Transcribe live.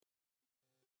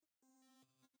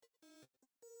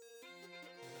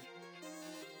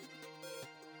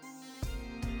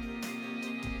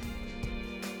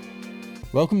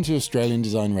Welcome to Australian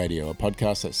Design Radio, a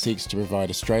podcast that seeks to provide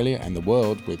Australia and the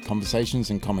world with conversations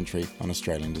and commentary on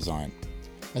Australian design.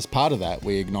 As part of that,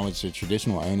 we acknowledge the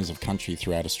traditional owners of country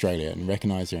throughout Australia and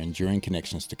recognise their enduring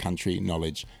connections to country,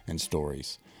 knowledge and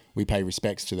stories. We pay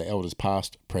respects to the elders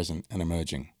past, present and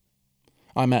emerging.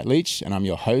 I'm Matt Leach and I'm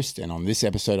your host, and on this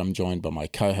episode I'm joined by my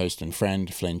co-host and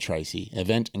friend Flynn Tracy,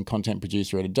 event and content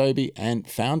producer at Adobe and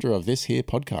founder of this here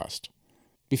podcast.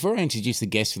 Before I introduce the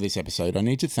guest for this episode, I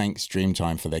need to thank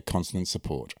Streamtime for their constant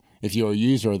support. If you're a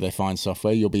user of their fine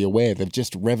software, you'll be aware they've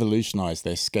just revolutionised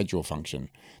their schedule function.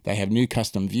 They have new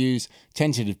custom views,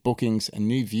 tentative bookings, and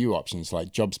new view options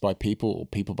like jobs by people or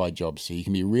people by jobs, so you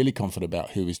can be really confident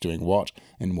about who is doing what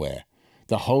and where.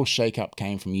 The whole shake-up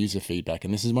came from user feedback,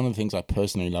 and this is one of the things I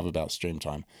personally love about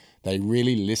Streamtime. They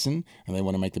really listen, and they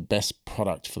want to make the best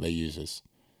product for their users.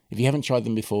 If you haven't tried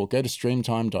them before, go to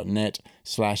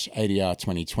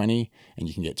streamtime.net/ADR2020 and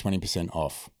you can get 20%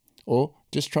 off. Or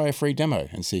just try a free demo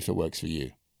and see if it works for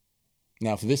you.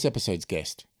 Now for this episode's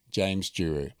guest, James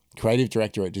Juru, Creative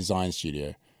Director at Design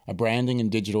Studio, a branding and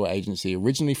digital agency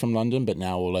originally from London but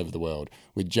now all over the world,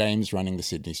 with James running the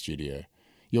Sydney studio.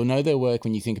 You'll know their work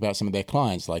when you think about some of their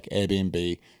clients like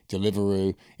Airbnb,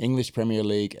 Deliveroo, English Premier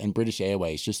League and British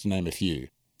Airways, just to name a few.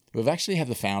 We've actually had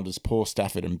the founders Paul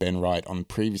Stafford and Ben Wright on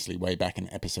previously way back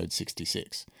in episode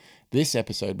 66. This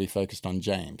episode we focused on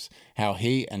James, how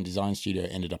he and Design Studio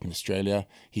ended up in Australia,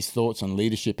 his thoughts on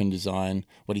leadership in design,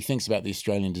 what he thinks about the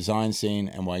Australian design scene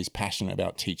and why he's passionate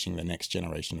about teaching the next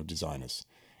generation of designers.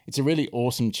 It's a really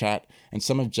awesome chat, and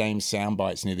some of James' sound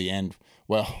bites near the end,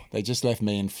 well, they just left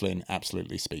me and Flynn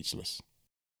absolutely speechless.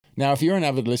 Now, if you're an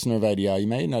avid listener of ADR, you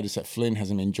may notice that Flynn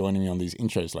hasn't been joining me on these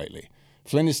intros lately.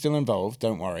 Flynn is still involved,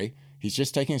 don't worry. He's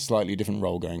just taking a slightly different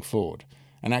role going forward.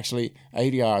 And actually,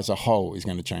 ADR as a whole is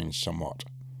going to change somewhat.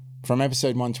 From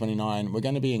episode 129, we're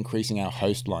going to be increasing our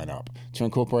host lineup to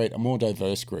incorporate a more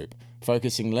diverse group,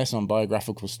 focusing less on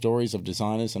biographical stories of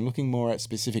designers and looking more at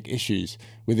specific issues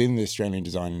within the Australian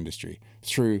design industry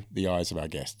through the eyes of our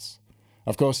guests.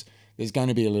 Of course, there's going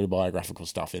to be a little biographical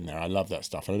stuff in there. I love that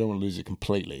stuff and I don't want to lose it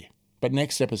completely. But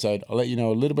next episode, I'll let you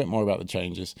know a little bit more about the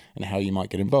changes and how you might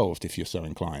get involved if you're so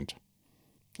inclined.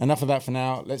 Enough of that for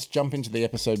now. Let's jump into the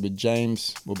episode with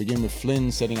James. We'll begin with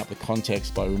Flynn setting up the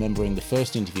context by remembering the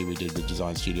first interview we did with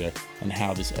Design Studio and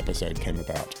how this episode came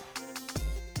about.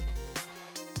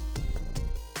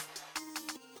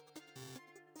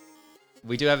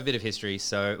 We do have a bit of history.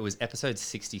 So it was episode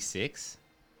 66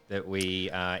 that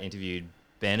we interviewed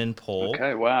Ben and Paul.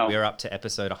 Okay, wow. We're up to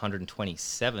episode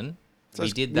 127. So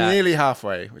we did that nearly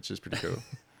halfway, which is pretty cool.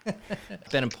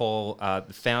 Ben and Paul,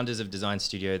 the founders of Design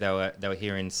Studio, they were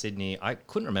here in Sydney. I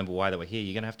couldn't remember why they were here.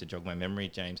 You're going to have to jog my memory,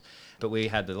 James. But we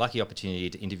had the lucky opportunity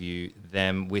to interview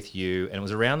them with you, and it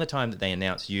was around the time that they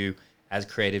announced you as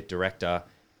creative director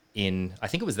I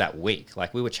think it was that week.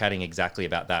 Like, we were chatting exactly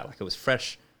about that. Like, it was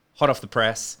fresh, hot off the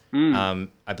press. I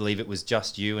believe it was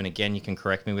just you, and again, you can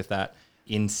correct me with that,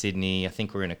 in Sydney. I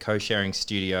think we're in a co-sharing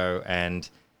studio, and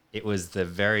it was the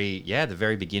very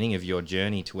beginning of your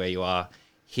journey to where you are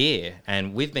here.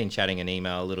 And we've been chatting in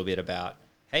email a little bit about,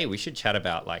 hey, we should chat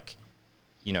about, like,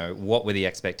 you know, what were the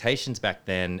expectations back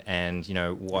then, and, you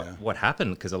know, what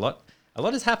happened, because a lot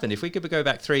has happened. If we could go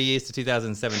back 3 years to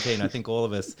 2017, I think all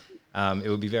of us, it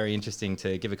would be very interesting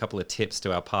to give a couple of tips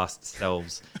to our past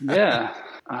selves. Yeah,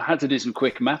 I had to do some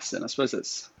quick maths then. I suppose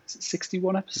it's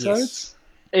 61 episodes. Yes.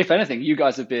 If anything, you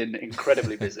guys have been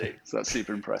incredibly busy, so that's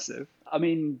super impressive. I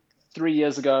mean, 3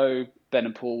 years ago, Ben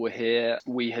and Paul were here.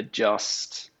 We had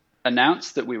just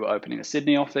announced that we were opening a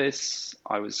Sydney office.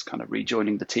 I was kind of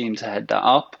rejoining the team to head that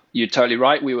up. You're totally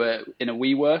right. We were in a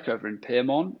WeWork over in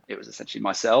Pyrmont. It was essentially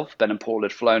myself. Ben and Paul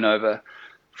had flown over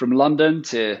from London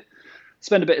to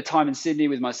spend a bit of time in Sydney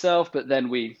with myself, but then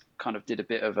we kind of did a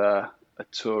bit of a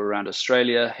tour around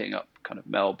Australia, hitting up kind of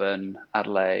Melbourne,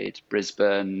 Adelaide,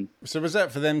 Brisbane. So was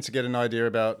that for them to get an idea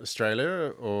about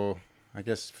Australia, or I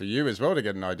guess for you as well to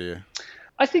get an idea?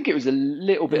 I think it was a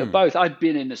little bit of both. I'd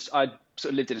sort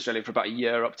of lived in Australia for about a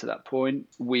year up to that point.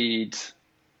 We'd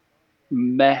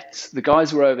met, the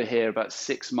guys were over here about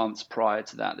 6 months prior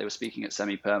to that. They were speaking at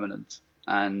Semi-Permanent,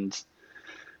 and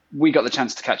we got the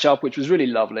chance to catch up, which was really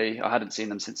lovely. I hadn't seen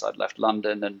them since I'd left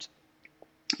London, and,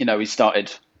 you know, we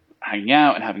started hanging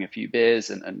out and having a few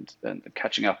beers and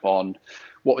catching up on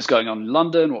what was going on in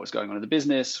London, what was going on in the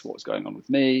business, what was going on with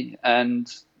me. And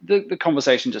the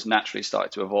conversation just naturally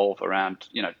started to evolve around,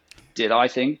 you know, did I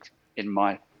think in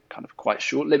my kind of quite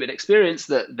short limited experience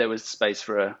that there was space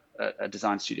for a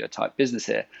design studio type business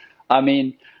here? I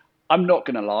mean, I'm not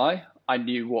going to lie. I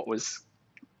knew what was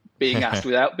being asked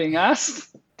without being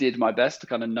asked. did my best to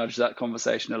kind of nudge that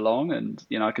conversation along, and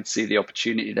I could see the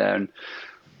opportunity there, and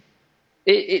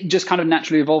it just kind of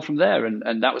naturally evolved from there,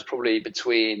 and that was probably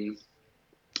between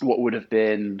what would have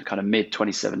been kind of mid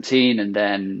 2017 and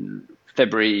then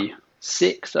February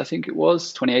 6th, I think it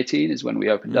was 2018 is when we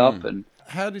opened up. And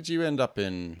how did you end up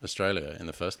in Australia in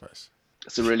the first place?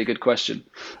 That's a really good question.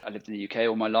 I lived in the UK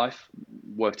all my life,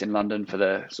 worked in London for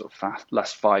the sort of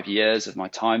last 5 years of my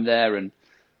time there. And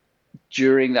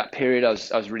during that period, I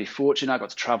was really fortunate. I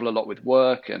got to travel a lot with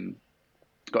work and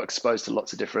got exposed to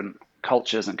lots of different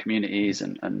cultures and communities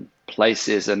and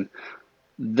places. And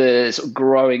the sort of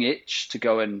growing itch to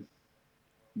go and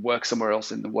work somewhere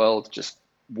else in the world just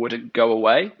wouldn't go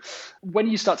away. When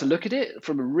you start to look at it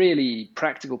from a really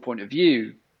practical point of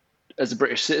view, as a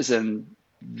British citizen,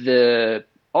 the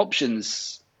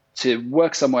options to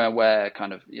work somewhere where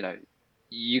kind of,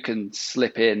 you can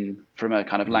slip in from a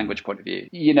kind of language point of view.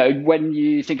 When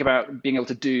you think about being able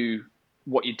to do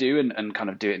what you do and kind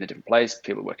of do it in a different place,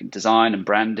 people work in design and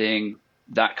branding,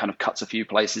 that kind of cuts a few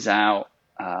places out.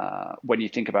 When you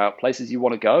think about places you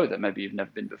want to go that maybe you've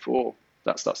never been before,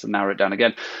 that starts to narrow it down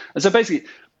again. And so basically,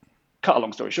 cut a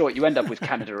long story short, you end up with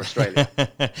Canada or Australia.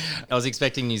 I was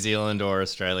expecting New Zealand or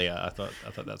Australia. I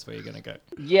thought that's where you're going to go.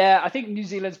 Yeah, I think New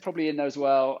Zealand's probably in there as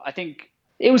well. I think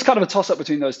it was kind of a toss-up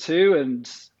between those two, and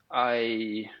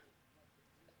I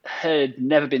had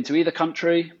never been to either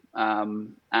country,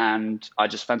 and I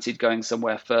just fancied going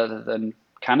somewhere further than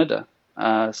Canada.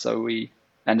 So we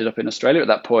ended up in Australia at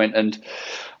that point and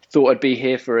thought I'd be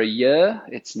here for a year.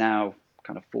 It's now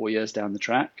kind of 4 years down the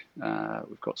track.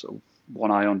 We've got sort of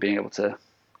one eye on being able to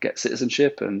get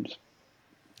citizenship and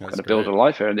kind of build a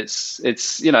life here. And it's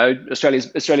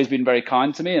Australia's been very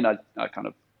kind to me, and I kind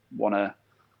of want to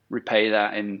repay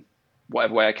that in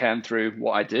whatever way I can through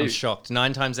what I do. I'm shocked.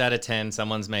 9 times out of 10,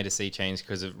 someone's made a sea change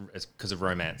because of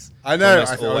romance. I know.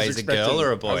 Almost always a girl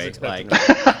or a boy.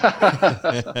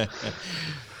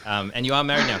 And you are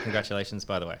married now. Congratulations,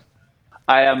 by the way.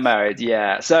 I am married,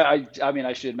 yeah. So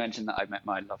I should mention that I met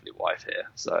my lovely wife here.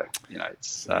 So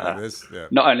it's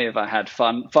not only have I had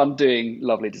fun doing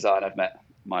lovely design, I've met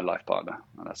my life partner,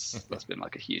 and that's been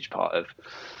like a huge part of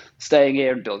staying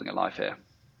here and building a life here.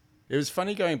 It was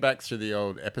funny going back through the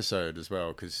old episode as well,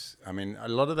 because a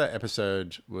lot of that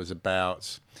episode was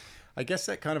about, I guess,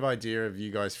 that kind of idea of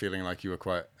you guys feeling like you were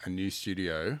quite a new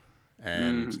studio,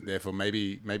 and therefore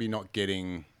maybe not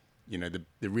getting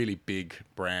the really big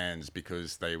brands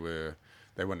because they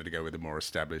wanted to go with a more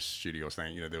established studio or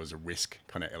something. There was a risk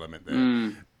kind of element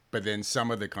there. But then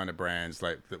some of the kind of brands,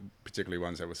 like particularly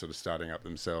ones that were sort of starting up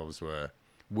themselves, were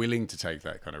willing to take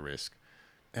that kind of risk.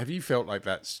 Have you felt like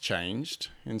that's changed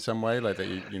in some way? Like that,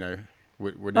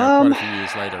 we're now quite a few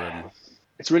years later, and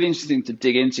it's really interesting to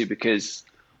dig into because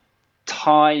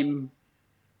time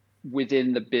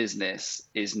within the business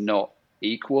is not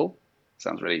equal.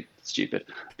 Sounds really stupid,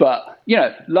 but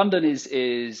London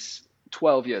is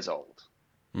 12 years old.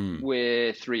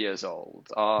 We're 3 years old.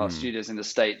 Our studios in the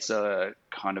States are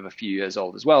kind of a few years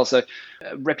old as well. So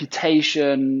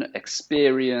reputation,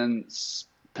 experience,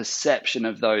 perception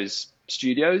of those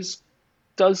studios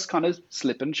does kind of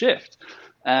slip and shift.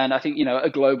 And I think, at a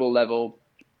global level,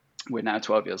 we're now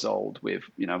 12 years old. We've,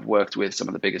 worked with some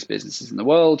of the biggest businesses in the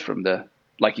world, from the,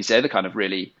 like you say, the kind of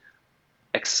really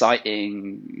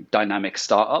exciting, dynamic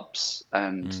startups.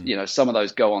 And, some of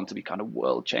those go on to be kind of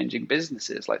world-changing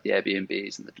businesses like the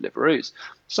Airbnbs and the Deliveroos.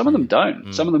 Some of them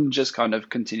don't. Some of them just kind of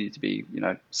continue to be,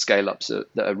 scale-ups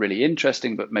that are really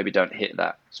interesting, but maybe don't hit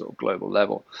that sort of global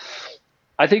level.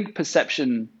 I think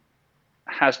perception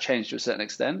has changed to a certain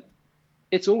extent.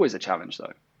 It's always a challenge,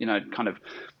 though. Kind of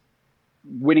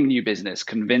winning new business,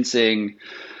 convincing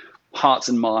hearts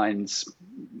and minds,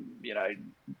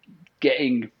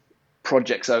 getting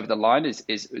projects over the line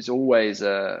is always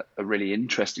a really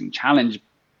interesting challenge.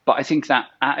 But I think that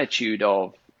attitude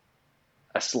of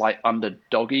a slight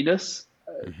underdogginess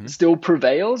still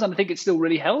prevails, and I think it's still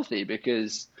really healthy,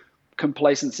 because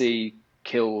complacency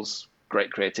kills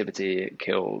great creativity. It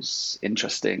kills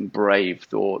interesting, brave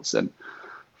thoughts. And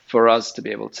for us to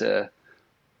be able to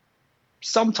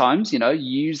sometimes,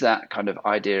 use that kind of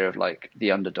idea of like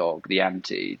the underdog, the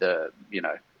anti,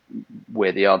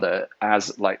 we're the other,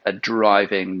 as like a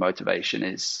driving motivation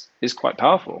is quite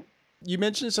powerful. You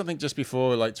mentioned something just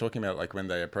before, like talking about like when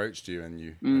they approached you and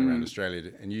you went around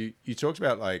Australia, and you talked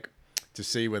about like to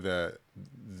see whether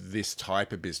this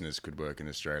type of business could work in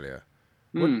Australia.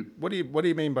 What do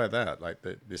you mean by that? Like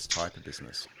this type of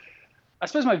business? I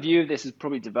suppose my view of this has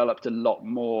probably developed a lot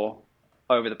more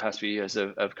over the past few years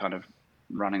of kind of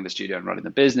running the studio and running the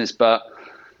business. But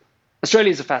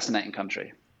Australia is a fascinating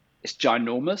country. It's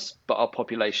ginormous, but our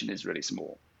population is really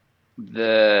small.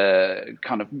 the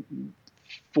kind of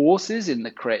forces in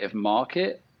the creative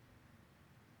market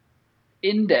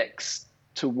index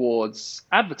towards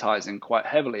advertising quite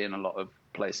heavily in a lot of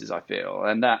places, I feel,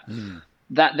 and that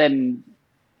then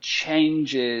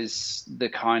changes the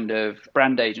kind of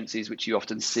brand agencies which you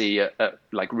often see at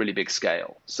like really big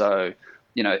scale. So,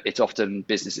 it's often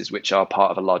businesses which are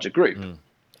part of a larger group.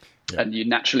 Yeah. And you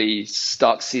naturally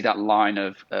start to see that line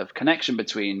of connection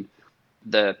between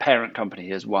the parent company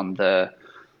has won the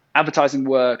advertising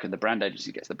work and the brand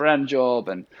agency gets the brand job,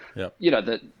 and Yep.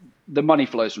 the money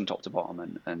flows from top to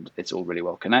bottom, and it's all really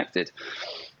well connected.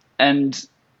 And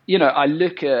I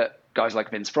look at guys like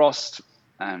Vince Frost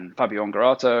and Fabio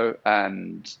Ongarato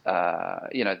and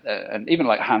and even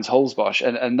like Hans Holzbosch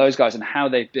and those guys, and how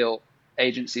they built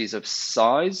agencies of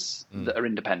size that are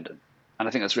independent. And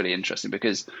I think that's really interesting,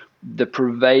 because the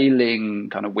prevailing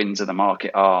kind of winds of the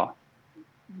market are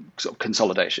sort of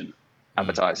consolidation,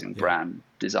 advertising, brand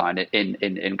design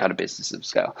in kind of businesses of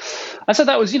scale. And so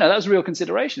that was a real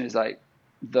consideration, is like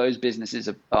those businesses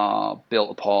are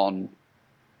built upon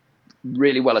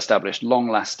really well established, long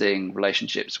lasting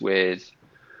relationships with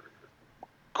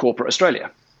corporate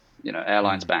Australia,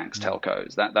 airlines, banks,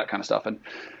 telcos, that kind of stuff. And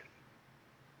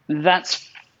that's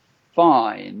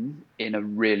fine in a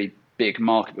really big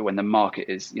market, but when the market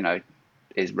is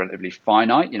relatively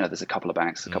finite, there's a couple of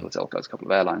banks, a couple of telcos, a couple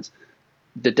of airlines.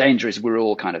 The danger is we're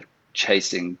all kind of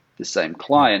chasing the same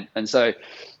client. And so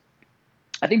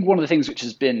I think one of the things which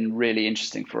has been really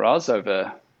interesting for us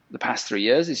over the past 3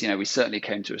 years is, we certainly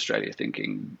came to Australia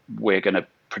thinking we're going to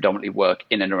predominantly work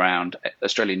in and around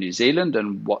Australia, New Zealand.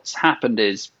 And what's happened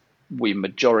is we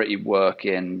majority work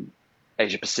in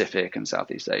Asia Pacific and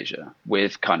Southeast Asia,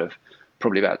 with kind of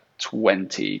probably about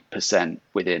 20%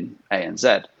 within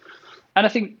ANZ. And I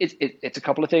think it's a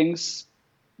couple of things.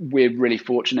 We're really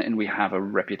fortunate, and we have a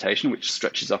reputation which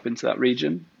stretches up into that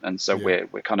region, and so we're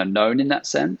kind of known in that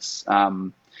sense.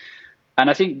 And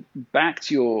I think back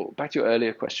to your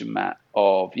earlier question, Matt,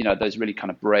 of those really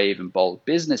kind of brave and bold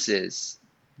businesses,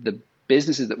 the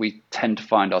businesses that we tend to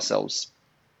find ourselves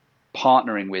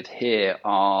partnering with here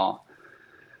are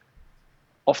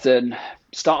often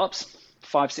startups,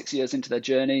 5-6 years into their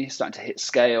journey, starting to hit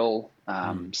scale,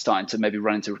 starting to maybe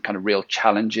run into kind of real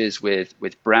challenges with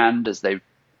brand as they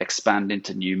expand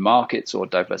into new markets or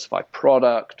diversify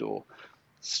product or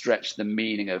stretch the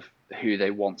meaning of who they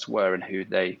once were and who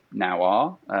they now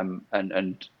are.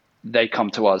 And they come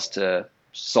to us to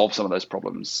solve some of those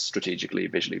problems strategically,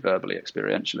 visually, verbally,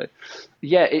 experientially.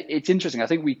 Yeah, it's interesting. I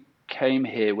think we came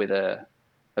here with a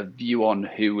view on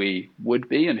who we would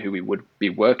be and who we would be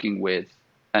working with,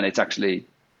 and it's actually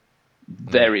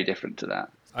very different to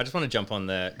that. I just want to jump on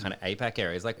the kind of APAC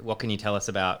areas. Like, what can you tell us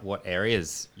about what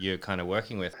areas you're kind of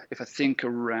working with? If I think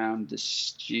around the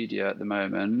studio at the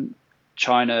moment,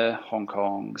 China, Hong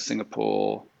Kong,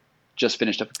 Singapore, just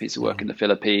finished up a piece of work in the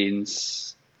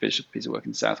Philippines, finished up a piece of work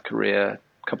in South Korea,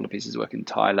 a couple of pieces of work in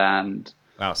Thailand.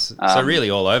 Wow, so really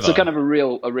all over. So kind of a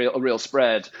real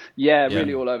spread. Yeah,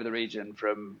 really all over the region,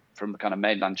 from kind of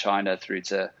mainland China through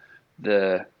to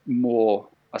the more,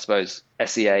 I suppose,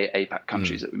 SEA, APAC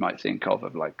countries that we might think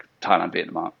of like Thailand,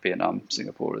 Vietnam,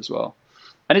 Singapore as well.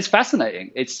 And it's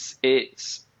fascinating.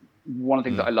 It's one of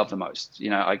the things that I love the most.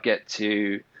 I get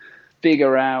to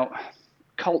figure out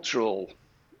cultural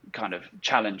kind of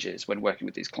challenges when working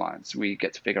with these clients. We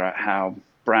get to figure out how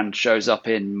brand shows up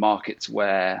in markets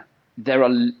where there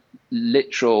are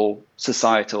literal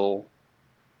societal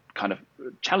kind of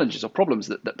challenges or problems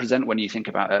that present when you think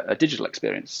about a digital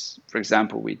experience. For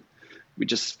example, we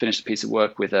just finished a piece of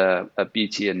work with a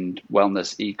beauty and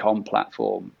wellness e-com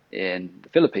platform in the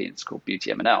Philippines called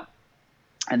Beauty M&L.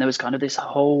 And there was kind of this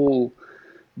whole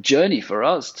journey for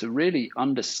us to really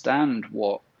understand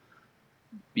what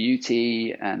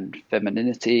beauty and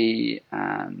femininity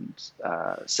and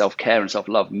self-care and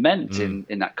self-love meant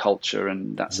in that culture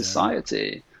and that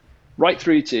society. Right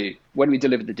through to when we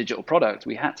delivered the digital product,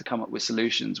 we had to come up with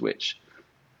solutions which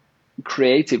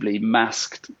creatively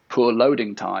masked poor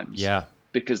loading times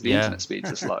because the internet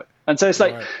speeds are slow. And so it's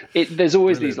like there's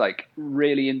always these like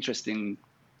really interesting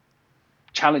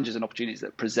challenges and opportunities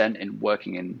that present in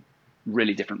working in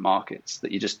really different markets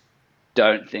that you just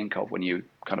don't think of when you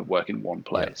kind of work in one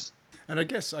place. And I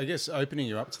guess opening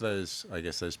you up to those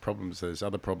problems, those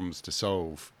other problems to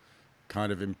solve,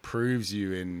 kind of improves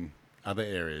you in other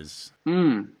areas.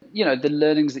 The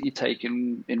learnings that you take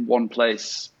in one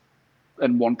place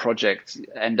and one project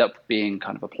end up being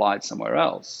kind of applied somewhere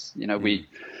else. We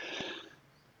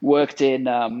worked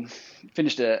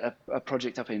finished a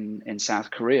project up in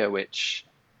South Korea, which,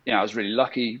 I was really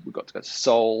lucky. We got to go to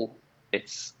Seoul.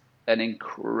 It's an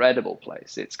incredible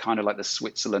place. It's kind of like the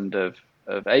Switzerland of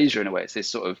Asia in a way. It's this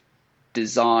sort of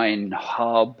design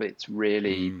hub. It's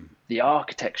really, the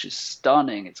architecture's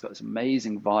stunning. It's got this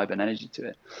amazing vibe and energy to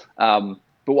it.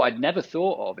 But what I'd never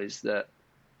thought of is that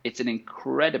it's an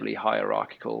incredibly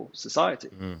hierarchical society.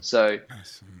 So,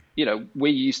 you know,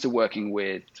 we're used to working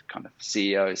with kind of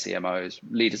CEOs, CMOs,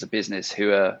 leaders of business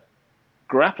who are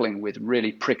grappling with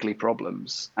really prickly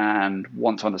problems and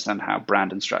want to understand how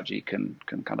brand and strategy can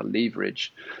kind of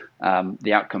leverage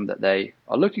the outcome that they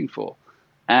are looking for.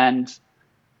 And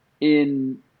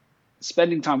in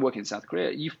spending time working in South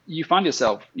Korea, you find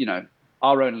yourself, you know,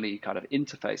 our only kind of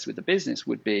interface with the business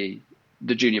would be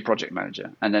the junior project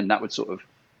manager. And then that would sort of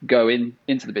go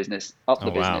into the business, up the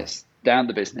business, down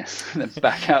the business, and then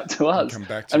back out to us. Come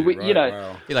back to and we, right, you know,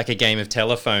 wow. Be like a game of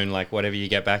telephone, like whatever you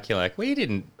get back, you're like, we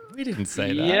didn't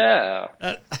say that.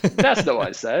 Yeah, that's not what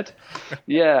I said.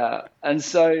 Yeah. And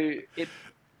so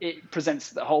it presents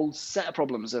the whole set of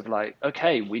problems of like,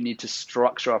 okay, we need to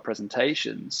structure our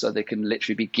presentations so they can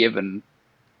literally be given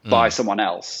by someone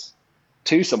else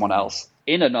to someone else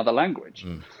in another language.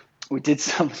 We did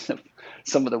some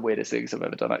of the weirdest things I've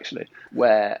ever done, actually,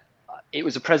 where it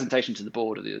was a presentation to the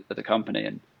board of the company,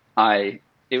 and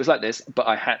it was like this, but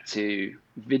I had to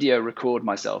video record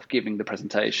myself giving the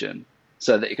presentation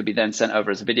so that it could be then sent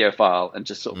over as a video file and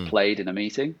just sort of played in a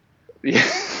meeting.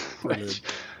 Which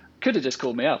could have just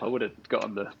called me up. I would have got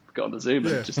on the Zoom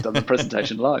and just done the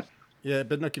presentation live. Yeah,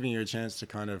 but not giving you a chance to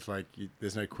kind of like,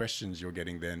 there's no questions you're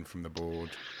getting then from the board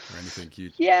or anything.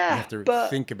 You have to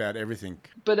think about everything.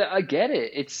 But I get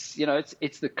it. It's, you know,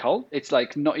 it's the cult. It's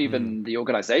like not even the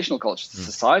organizational culture, it's the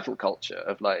societal culture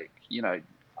of like, you know,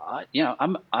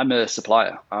 I'm a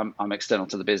supplier. I'm external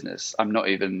to the business. I'm not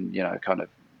even, you know, kind of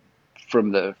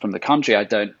from the country. I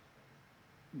don't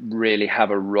really have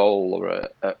a role or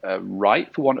a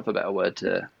right, for want of a better word,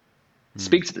 to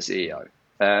speak to the CEO.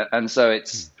 And so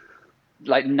it's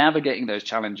like navigating those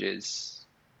challenges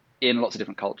in lots of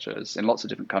different cultures, in lots of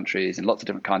different countries, in lots of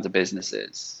different kinds of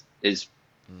businesses is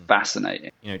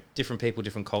fascinating. You know, different people,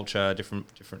 different culture, different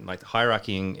like the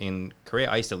hierarchy in Korea.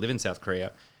 I used to live in South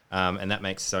Korea, and that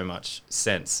makes so much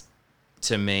sense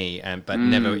to me, but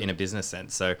never in a business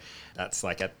sense. So that's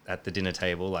like at the dinner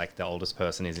table, like the oldest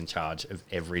person is in charge of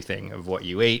everything, of what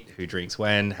you eat, who drinks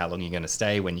when, how long you're going to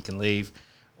stay, when you can leave,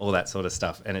 all that sort of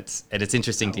stuff. And it's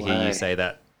interesting to hear you say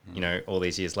that, you know, all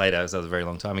these years later, because that was a very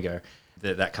long time ago,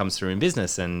 that comes through in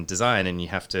business and design, and you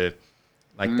have to,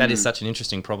 like, that is such an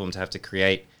interesting problem to have to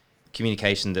create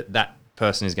communication that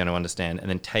person is going to understand and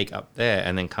then take up there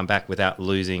and then come back without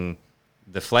losing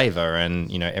the flavor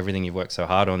and, you know, everything you've worked so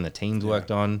hard on, the team's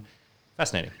worked on.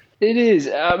 Fascinating. It is.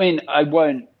 I mean, I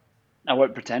won't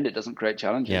pretend it doesn't create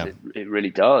challenges. Yeah. It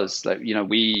really does. Like, you know,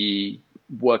 we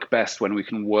work best when we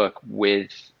can work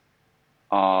with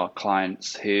our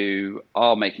clients who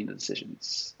are making the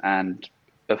decisions and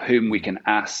of whom we can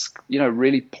ask, you know,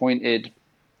 really pointed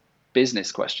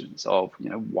business questions of, you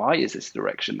know, why is this the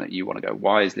direction that you want to go?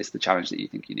 Why is this the challenge that you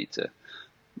think you need to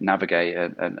navigate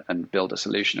and build a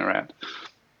solution around?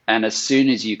 And as soon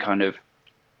as you kind of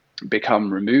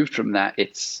become removed from that,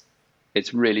 it's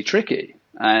really tricky.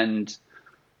 And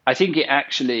I think it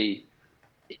actually,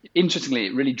 interestingly,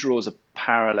 it really draws a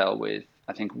parallel with,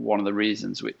 I think, one of the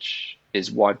reasons which is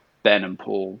why Ben and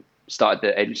Paul started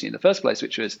the agency in the first place,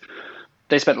 which was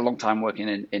they spent a long time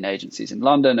working in agencies in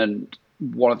London. And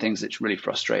one of the things that really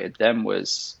frustrated them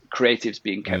was creatives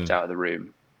being kept out of the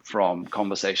room from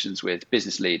conversations with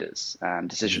business leaders and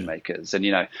decision makers, and,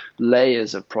 you know,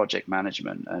 layers of project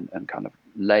management and kind of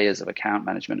layers of account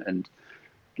management. And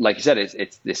like you said,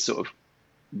 it's this sort of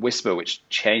whisper which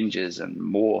changes and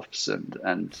morphs,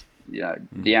 and you know,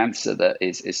 the answer that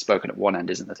is spoken at one end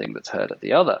isn't the thing that's heard at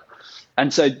the other.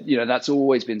 And so, you know, that's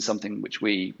always been something which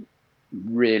we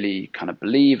really kind of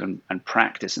believe and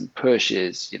practice and push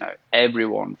is, you know,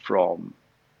 everyone from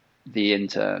the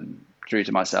intern through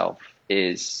to myself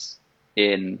is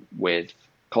in with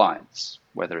clients,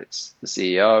 whether it's the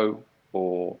CEO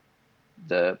or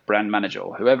the brand manager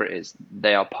or whoever it is.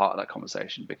 They are part of that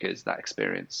conversation because that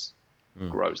experience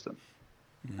grows them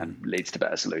and leads to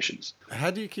better solutions.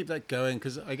 How do you keep that going?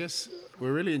 Because I guess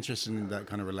we're really interested in that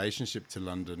kind of relationship to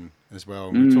London as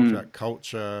well. We talked about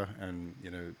culture and, you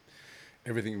know,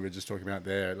 everything we were just talking about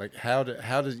there. Like, how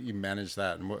do you manage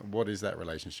that, and what is that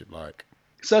relationship like?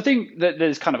 So I think that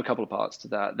there's kind of a couple of parts to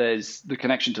that. There's the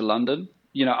connection to London.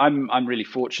 You know, I'm really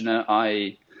fortunate.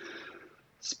 I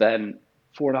spent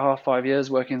 4.5, 5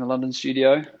 years working in the London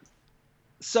studio.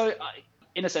 So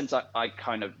in a sense, I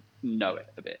kind of know it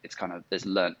a bit. It's kind of, there's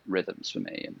learnt rhythms for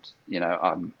me, and, you know,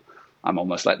 I'm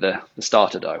almost like the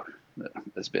starter dough that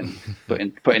has been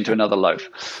put into another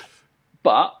loaf.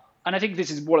 And I think this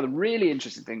is one of the really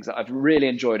interesting things that I've really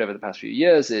enjoyed over the past few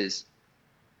years is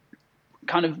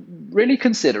kind of really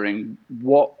considering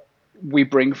what we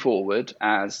bring forward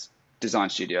as design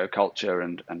studio culture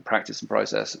and practice and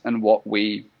process, and what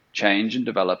we change and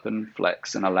develop and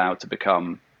flex and allow to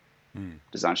become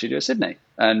Design Studio Sydney,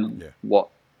 and what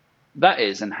that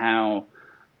is, and how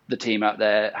the team out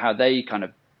there, how they kind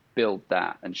of build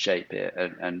that and shape it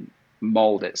and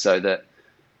mold it so that,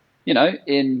 you know,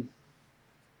 in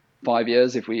 5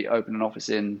 years, if we open an office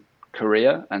in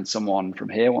Korea and someone from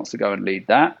here wants to go and lead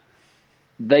that,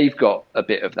 they've got a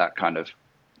bit of that kind of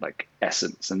like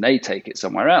essence, and they take it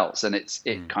somewhere else, and it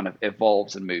kind of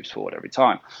evolves and moves forward every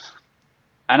time.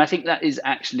 And I think that is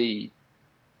actually,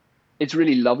 it's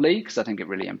really lovely, because I think it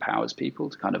really empowers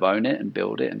people to kind of own it and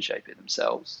build it and shape it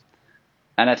themselves.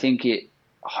 And I think it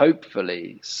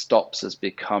hopefully stops us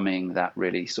becoming that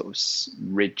really sort of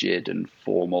rigid and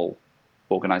formal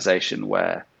organization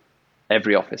where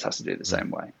every office has to do it the same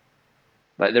way.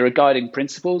 Like, there are guiding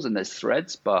principles and there's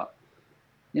threads, but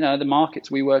you know, the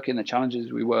markets we work in, the challenges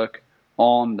we work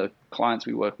on, the clients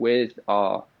we work with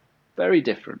are very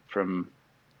different from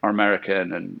our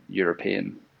American and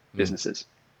European businesses.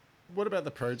 What about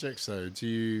the projects though?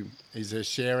 Is there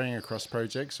sharing across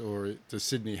projects, or does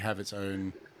Sydney have its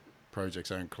own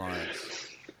projects, own clients?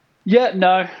 Yeah,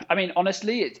 no. I mean,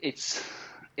 honestly, it's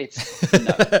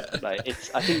no. Like,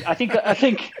 I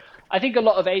think a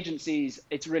lot of agencies,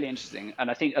 it's really interesting,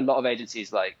 and I think a lot of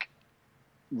agencies like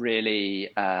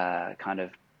really kind of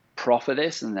proffer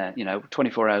this, and that, you know,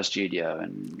 24-hour studio,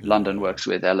 and London works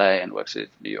with LA and works with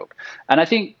New York. And I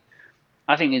think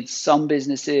in some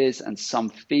businesses and some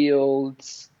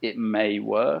fields it may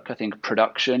work. I think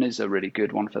production is a really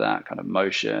good one for that, kind of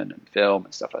motion and film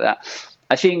and stuff like that.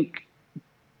 I think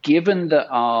given that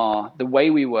the way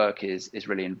we work is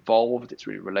really involved, it's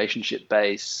really relationship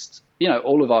based. You know,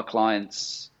 all of our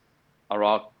clients are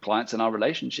our clients and our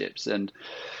relationships, and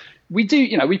we do,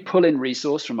 you know, we pull in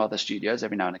resource from other studios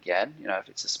every now and again, you know, if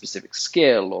it's a specific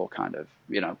skill or kind of,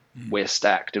 you know, we're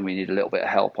stacked and we need a little bit of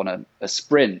help on a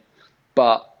sprint,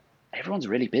 but everyone's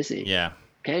really busy. Yeah.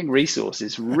 Getting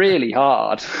resources really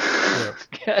hard.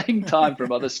 Getting time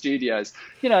from other studios,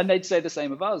 you know, and they'd say the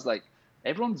same of us, like,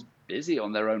 everyone's busy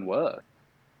on their own work.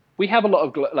 We have a lot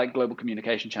of global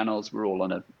communication channels. We're all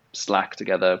on a Slack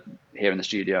together here in the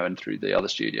studio and through the other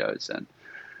studios, and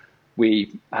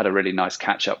we had a really nice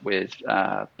catch up with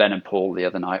Ben and Paul the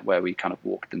other night, where we kind of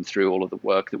walked them through all of the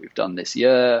work that we've done this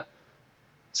year.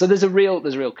 So there's a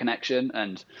real connection.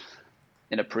 And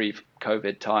in a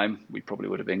pre-COVID time, we probably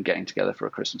would have been getting together for a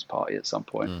Christmas party at some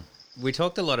point. We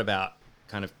talked a lot about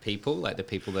kind of people, like the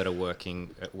people that are working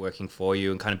for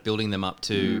you, and kind of building them up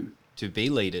to be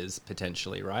leaders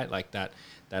potentially, right? Like that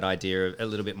idea of a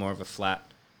little bit more of a flat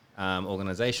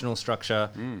organizational structure.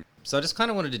 So I just kind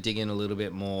of wanted to dig in a little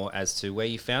bit more as to where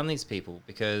you found these people,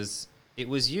 because it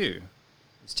was you.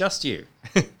 It's just you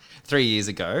 3 years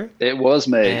ago. It was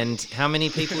me. And how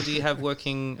many people do you have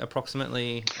working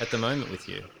approximately at the moment with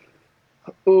you?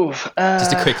 Ooh,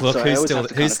 just a quick look. Sorry,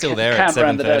 who's still there at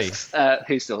 7:30?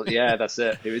 Who's still? Yeah, that's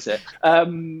it. Who is it?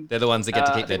 They're the ones that get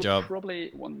to keep their job.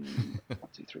 Probably one,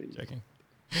 two, three. Joking.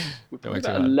 We're probably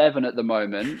about 11 at the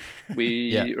moment.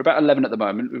 We're about 11 at the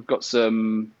moment. We've got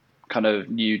some kind of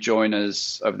new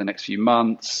joiners over the next few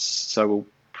months, so we'll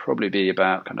probably be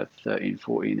about kind of 13,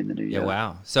 14 in the new year. Yeah,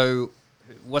 wow. So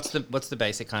what's the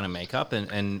basic kind of makeup,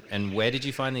 and where did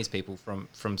you find these people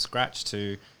from scratch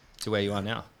to where you are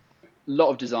now? A lot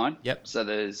of design. Yep. So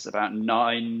there's about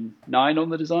nine on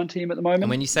the design team at the moment. And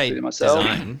when you say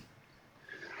design,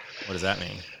 what does that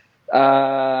mean?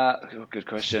 Good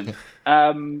question.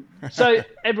 So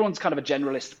everyone's kind of a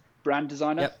generalist brand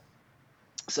designer. Yep.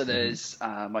 So there's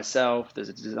myself, there's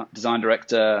a design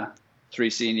director, 3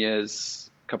 seniors,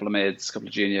 a couple of mids, a couple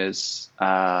of juniors,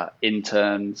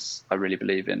 interns. I really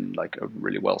believe in like a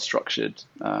really well-structured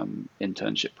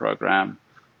internship program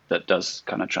that does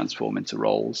kind of transform into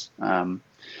roles.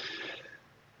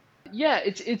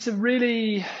 It's a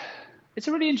really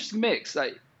interesting mix.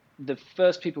 Like, the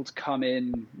first people to come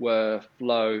in were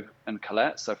Flo and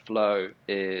Colette. So Flo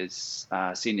is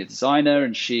a senior designer,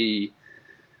 and she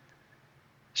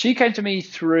came to me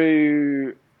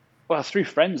through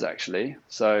friends actually.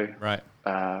 So right.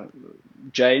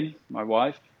 Jane, my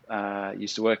wife,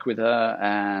 used to work with her,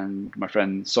 and my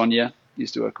friend Sonia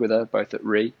used to work with her, both at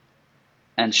RE.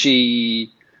 And she,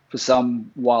 for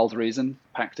some wild reason,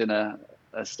 packed in a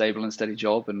stable and steady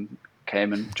job and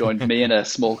came and joined me in a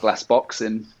small glass box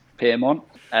in Piermont.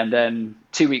 And then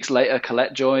 2 weeks later,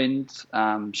 Colette joined.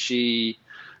 I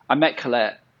met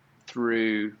Colette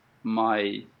through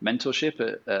my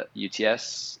mentorship at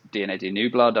UTS, D&AD New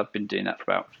Blood. I've been doing that for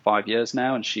about 5 years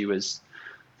now, and she was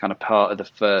kind of part of the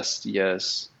first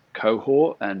year's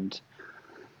cohort, and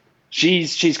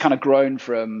she's kind of grown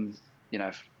from,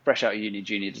 fresh out of uni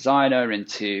junior designer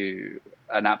into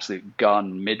an absolute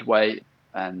gun midweight,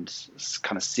 and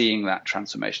kind of seeing that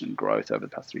transformation and growth over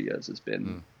the past 3 years has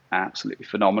been absolutely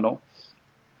phenomenal.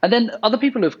 And then other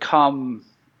people have come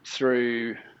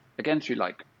through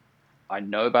like, I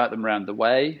know about them around the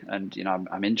way, and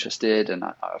I'm interested, and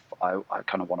I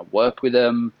kind of want to work with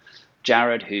them.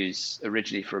 Jared, who's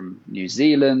originally from New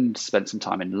Zealand, spent some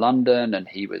time in London, and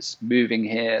he was moving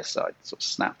here, so I sort of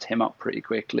snapped him up pretty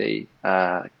quickly.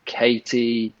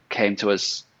 Katie came to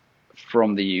us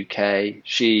from the UK.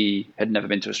 She had never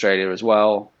been to Australia as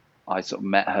well. I sort of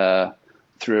met her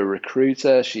through a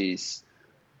recruiter. She's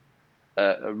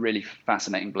a really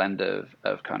fascinating blend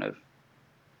of kind of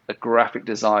a graphic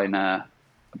designer,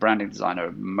 a branding designer,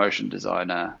 a motion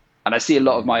designer. And I see a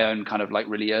lot of my own kind of like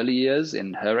really early years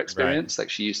in her experience. Right.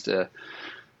 Like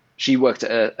she worked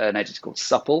at an agency called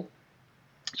Supple,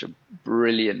 which is a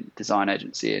brilliant design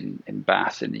agency in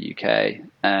Bath in the UK.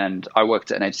 And I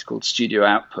worked at an agency called Studio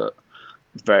Output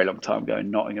a very long time ago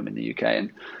in Nottingham in the UK.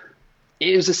 And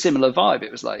it was a similar vibe.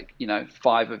 It was like,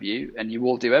 5 of you, and you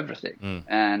all do everything.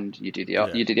 And you do the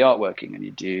art, you do the artworking, and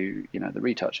you do, the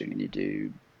retouching, and you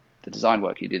do the design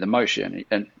work, you do the motion,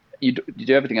 and you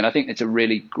do everything. And I think it's a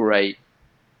really great,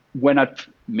 when I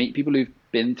meet people who've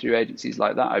been through agencies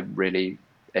like that, I really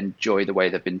enjoy the way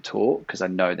they've been taught, because I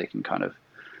know they can kind of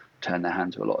turn their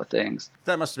hand to a lot of things.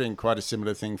 That must have been quite a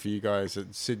similar thing for you guys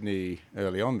at Sydney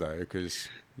early on, though, because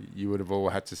you would have all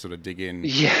had to sort of dig in.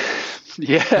 Yeah.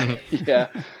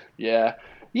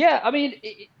 I mean,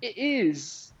 it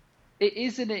is,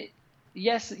 isn't it?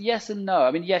 Yes and no.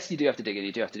 I mean, yes, you do have to dig in.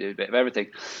 You do have to do a bit of everything.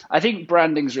 I think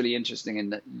branding's really interesting in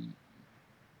that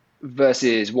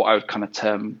versus what I would kind of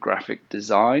term graphic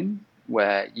design,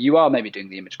 where you are maybe doing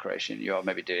the image creation, you are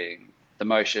maybe doing the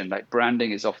motion. Like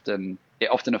branding is often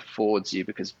affords you,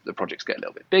 because the projects get a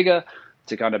little bit bigger,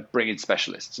 to kind of bring in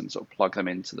specialists and sort of plug them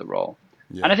into the role.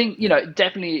 Yeah, and I think,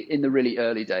 definitely in the really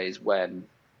early days when,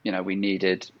 we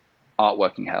needed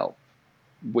artworking help,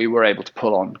 we were able to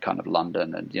pull on kind of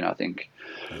London, and, I think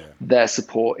their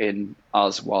support in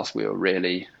us whilst we were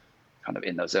really kind of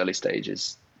in those early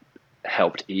stages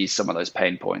helped ease some of those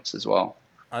pain points as well.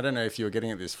 I don't know if you were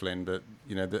getting at this, Flynn, but,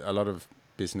 a lot of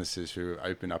businesses who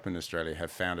open up in Australia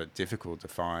have found it difficult to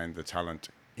find the talent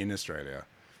in Australia.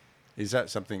 Is that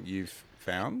something you've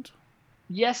found?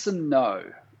 Yes and no.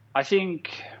 I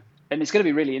think, and it's going to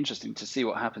be really interesting to see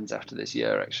what happens after this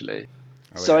year, actually.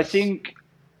 So yes.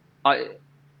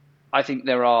 I think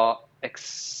there are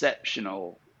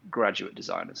exceptional graduate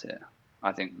designers here.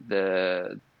 I think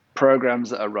the programs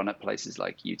that are run at places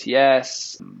like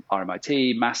UTS,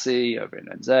 RMIT, Massey over in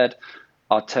NZ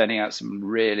are turning out some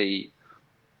really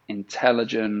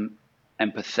intelligent,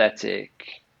 empathetic,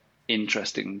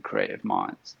 interesting, creative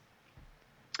minds.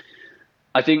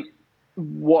 I think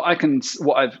what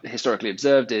I've historically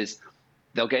observed is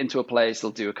they'll get into a place,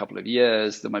 they'll do a couple of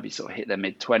years, they'll maybe sort of hit their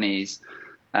mid-20s,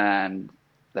 and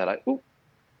they're like, oh,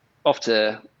 off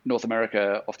to North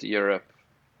America, off to Europe,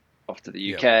 off to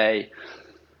the UK.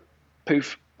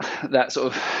 Poof, that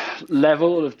sort of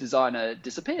level of designer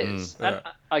disappears. And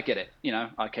I get it.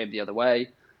 I came the other way.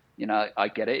 I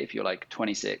get it. If you're like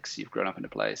 26, you've grown up in a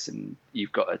place and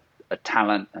you've got a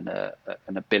talent and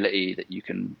an ability that you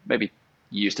can maybe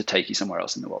use to take you somewhere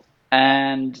else in the world.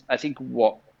 And I think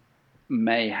what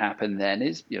may happen then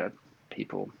is,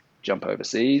 people jump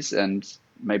overseas and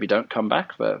maybe don't come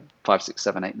back for 5, 6,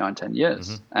 7, 8, 9, 10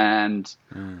 years. And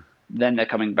then they're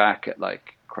coming back at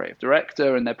like creative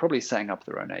director, and they're probably setting up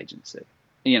their own agency.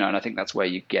 And I think that's where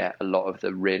you get a lot of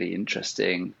the really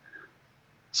interesting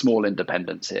small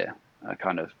independents here.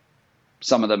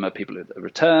 Some of them are people that have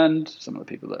returned, some of the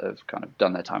people that have kind of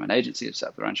done their time in agency have set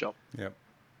up their own shop. Yep.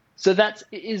 So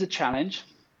it is a challenge.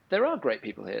 There are great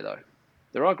people here, though.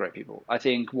 There are great people. I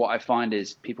think what I find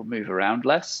is people move around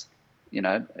less. And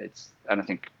I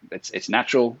think it's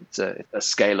natural. It's a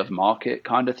scale of market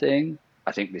kind of thing.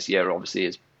 I think this year obviously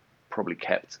has probably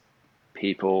kept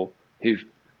people who've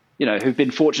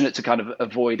been fortunate to kind of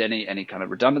avoid any kind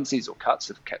of redundancies or cuts,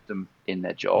 have kept them in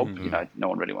their job. No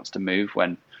one really wants to move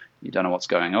when you don't know what's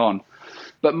going on.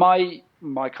 But my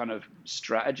kind of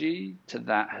strategy to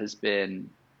that has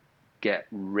been get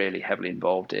really heavily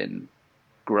involved in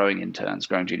growing interns,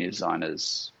 growing junior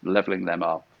designers, leveling them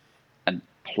up, and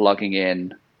plugging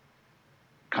in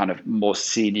kind of more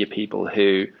senior people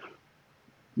who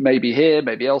may be here,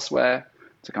 maybe elsewhere,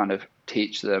 to kind of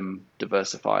teach them,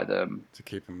 diversify them. To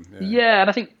keep them, Yeah, and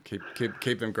I think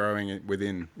keep them growing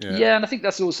within. Yeah, and I think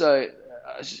that's also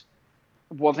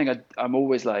one thing I'm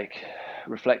always like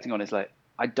reflecting on is like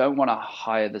I don't want to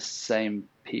hire the same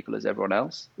people as everyone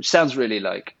else, which sounds really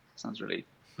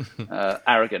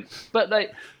arrogant. But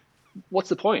like, what's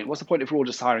the point? What's the point if we're all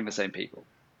just hiring the same people?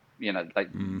 You know, like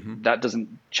that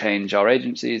doesn't change our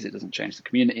agencies. It doesn't change the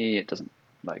community. It doesn't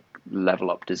like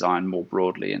level up design more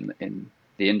broadly in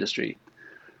the industry.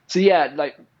 So yeah,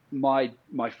 like my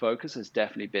focus has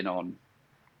definitely been on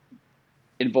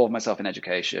involve myself in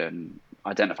education,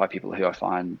 identify people who I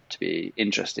find to be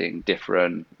interesting,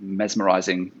 different,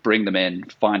 mesmerizing, bring them in,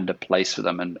 find a place for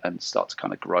them, and start to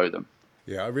kind of grow them.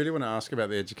 Yeah, I really want to ask about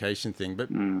the education thing,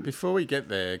 but before we get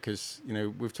there, because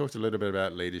we've talked a little bit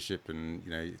about leadership, and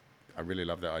I really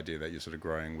love that idea that you're sort of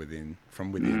growing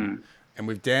from within, and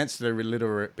we've danced a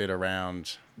little bit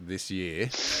around this year,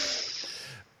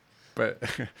 but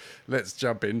let's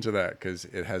jump into that because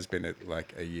it has been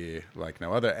like a year like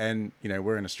no other, and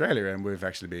we're in Australia and we've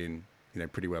actually been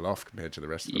pretty well off compared to the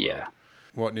rest of the world.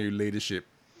 What new leadership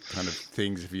kind of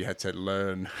things have you had to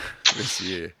learn this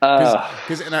year?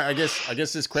 And I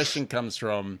guess this question comes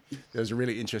from, there was a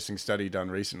really interesting study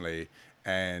done recently,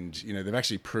 and they've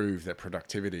actually proved that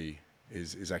productivity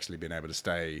is actually being able to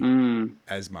stay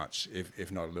as much,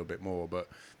 if not a little bit more. But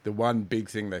the one big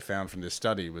thing they found from this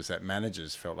study was that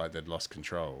managers felt like they'd lost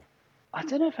control. I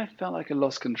don't know if I felt like I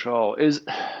lost control. It was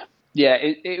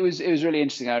really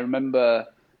interesting. I remember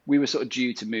we were sort of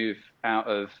due to move out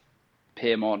of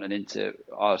Piermont and into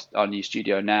our new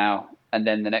studio now, and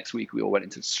then the next week we all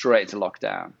went straight into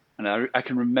lockdown. And I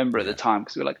can remember at the time,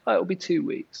 because we were like, oh, it'll be 2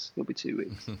 weeks.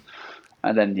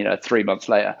 And then 3 months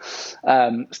later,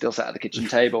 still sat at the kitchen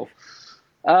table.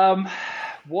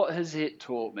 What has it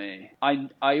taught me?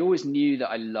 I always knew that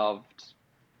I loved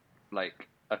like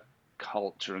a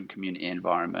culture and community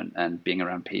environment and being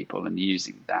around people and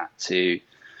using that to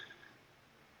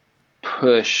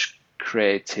push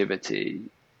creativity.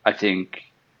 I think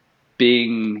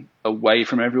being away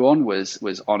from everyone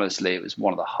was honestly, it was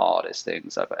one of the hardest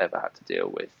things I've ever had to deal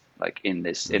with, like in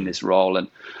this role. And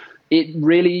it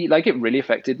really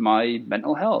affected my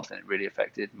mental health, and it really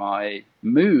affected my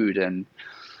mood. And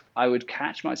I would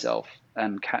catch myself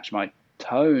and catch my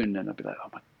tone, and I'd be like, oh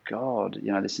my God,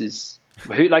 this is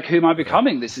who am I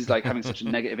becoming? This is like having such a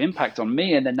negative impact on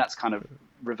me. And then that's kind of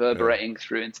reverberating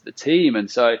through into the team. And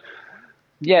so,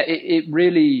 yeah, it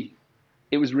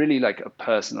was really like a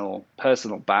personal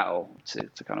battle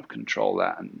to kind of control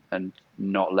that and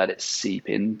not let it seep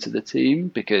into the team,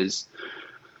 because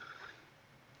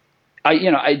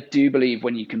I do believe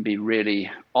when you can be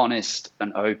really honest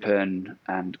and open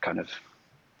and kind of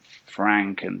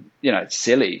frank and it's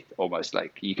silly, almost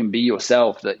like you can be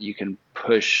yourself, that you can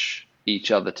push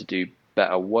each other to do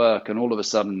better work, and all of a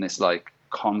sudden this like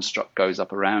construct goes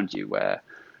up around you where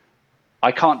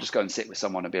I can't just go and sit with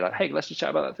someone and be like, hey, let's just chat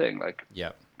about that thing. Like,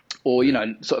 yeah. Or,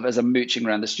 sort of as I'm mooching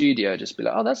around the studio, just be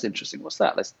like, oh, that's interesting. What's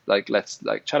that? Let's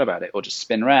chat about it, or just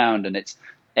spin around. And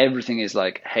everything is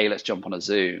like, hey, let's jump on a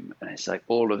Zoom. And it's like,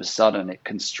 all of a sudden it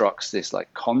constructs this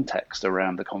like context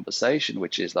around the conversation,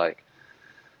 which is like,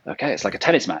 okay, it's like a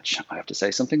tennis match. I have to say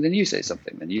something, then you say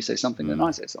something, then you say something, then I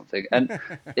say something. And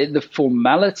the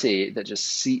formality that just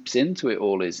seeps into it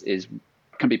all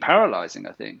can be paralyzing,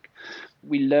 I think.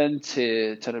 We learn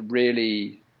to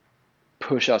really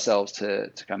push ourselves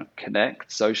to kind of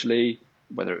connect socially,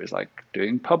 whether it was like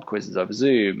doing pub quizzes over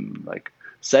Zoom, like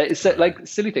say like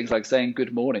silly things like saying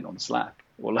good morning on Slack,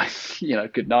 or like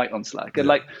good night on Slack, and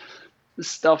like the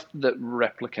stuff that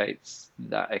replicates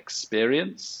that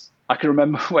experience. I can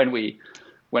remember when we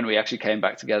actually came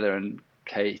back together, and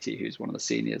Katie, who's one of the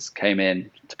seniors, came in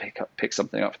to pick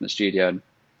something up from the studio, and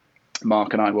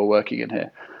Mark and I were working in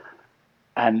here,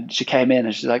 and she came in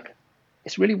and she's like,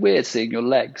 it's really weird seeing your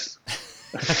legs.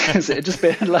 Because it had just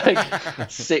been like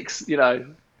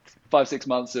 5-6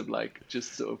 months of like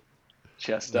just sort of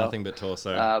chest up, nothing but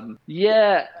torso.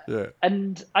 Yeah.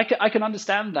 And I can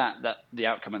understand that the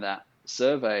outcome of that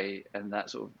survey and that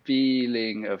sort of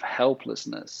feeling of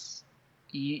helplessness.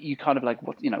 You kind of like,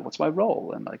 what's my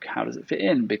role, and like how does it fit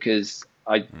in? Because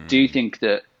I do think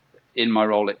that in my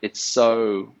role it's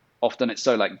so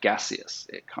like gaseous.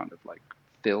 It kind of like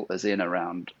filters in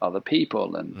around other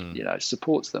people and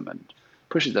supports them and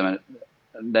pushes them,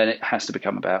 and then it has to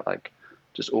become about like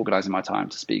just organizing my time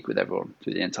to speak with everyone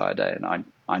through the entire day, and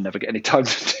I never get any time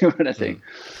to do anything.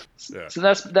 So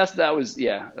that was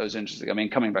interesting. I mean,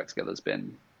 coming back together has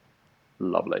been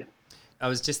lovely. I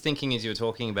was just thinking as you were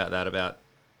talking about that, about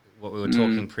what we were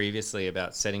talking previously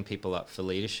about setting people up for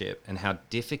leadership and how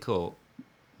difficult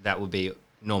that would be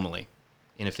normally.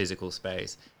 in a physical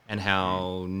space, and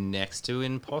how next to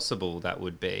impossible that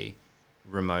would be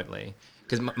remotely.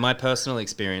 Because my personal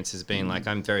experience has been like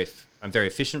I'm very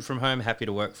efficient from home, happy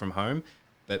to work from home,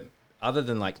 but other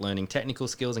than like learning technical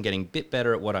skills and getting a bit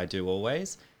better at what I do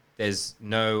always, there's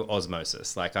no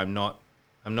osmosis. Like I'm not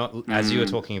as you were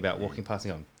talking about walking past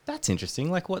and going, that's interesting.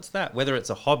 Like, what's that? Whether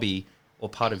it's a hobby or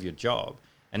part of your job,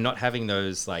 and not having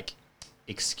those like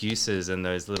excuses and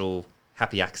those little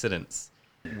happy accidents.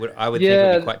 I would think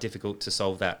it would be quite difficult to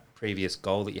solve that previous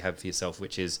goal that you have for yourself,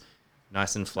 which is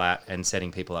nice and flat and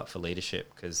setting people up for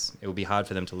leadership, because it would be hard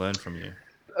for them to learn from you.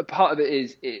 A part of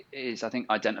it is I think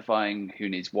identifying who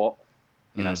needs what.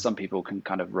 You know, some people can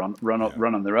kind of run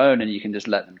on their own, and you can just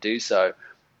let them do so.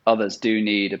 Others do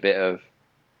need a bit of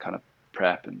kind of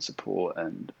prep and support,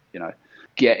 and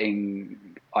getting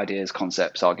ideas,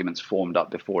 concepts, arguments formed up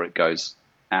before it goes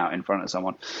out in front of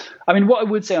someone. I mean, what I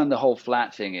would say on the whole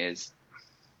flat thing is,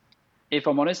 if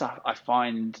I'm honest, I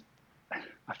find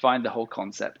the whole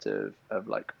concept of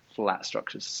like flat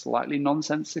structures slightly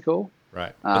nonsensical.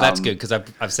 Right, but that's good because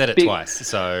I've said it twice.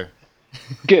 So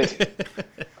good.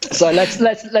 So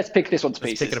let's pick this one to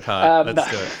pieces. Let's pick it apart.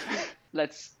 Let's do it.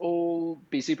 Let's all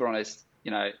be super honest.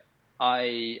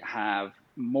 I have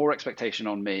more expectation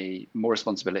on me, more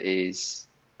responsibilities,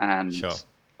 and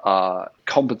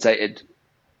compensated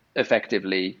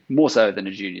effectively more so than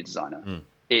a junior designer.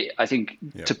 I think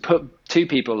to put two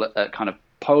people at kind of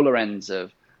polar ends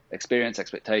of experience,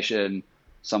 expectation,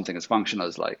 something as functional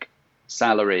as like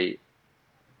salary,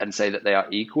 and say that they are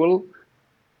equal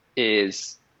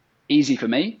is easy for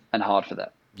me and hard for them.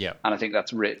 Yeah. And I think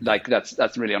that's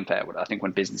that's really unfair. I think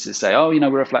when businesses say, oh,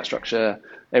 we're a flat structure,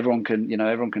 everyone can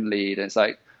lead. And it's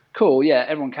like, cool, yeah,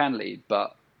 everyone can lead.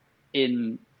 But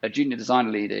in a junior designer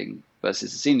leading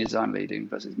versus a senior designer leading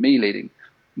versus me leading,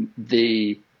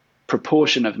 the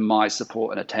proportion of my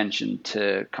support and attention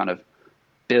to kind of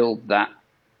build that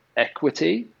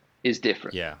equity is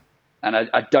different. Yeah. And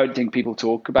I don't think people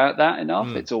talk about that enough.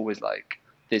 It's always like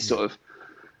this sort of,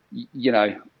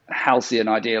 halcyon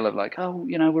ideal of like, oh,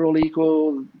 we're all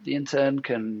equal. The intern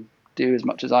can do as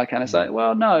much as I can. It's like,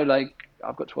 well, no, like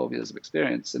I've got 12 years of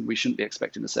experience, and we shouldn't be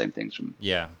expecting the same things from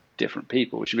different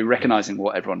people. We should be recognizing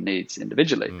what everyone needs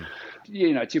individually. To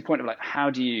your point of like, how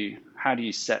do you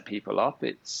set people up?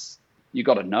 It's, you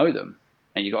got to know them,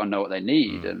 and you got to know what they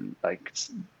need, and like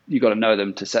you got to know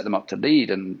them to set them up to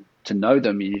lead, and to know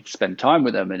them, you need to spend time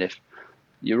with them. And if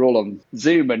you're all on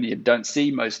Zoom and you don't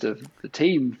see most of the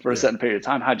team for a certain period of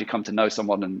time, how do you come to know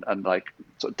someone and like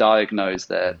sort of diagnose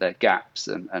their gaps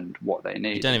and what they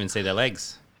need? You don't even see their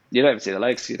legs. You don't even see their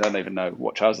legs. You don't even know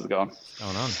what trousers are on.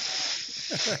 Going on.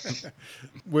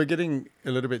 We're getting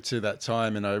a little bit to that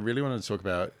time, and I really want to talk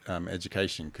about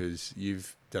education, because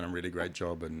you've done a really great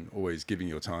job and always giving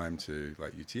your time to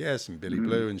like UTS and Billy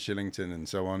Blue and Shillington and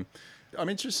so on. I'm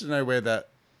interested to know where that,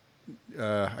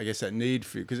 I guess that need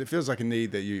for you, because it feels like a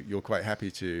need that you're quite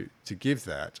happy to give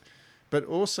that. But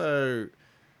also,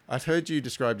 I've heard you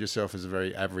describe yourself as a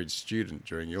very average student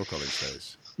during your college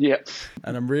days. Yeah.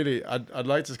 And I'd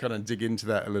like to kind of dig into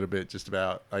that a little bit, just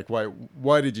about like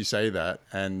why did you say that,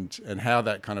 and how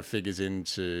that kind of figures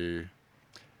into,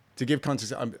 to give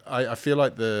context. I feel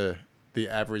like the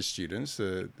average students,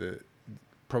 the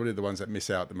probably the ones that miss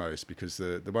out the most, because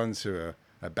the ones who are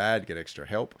bad get extra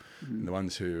help, and the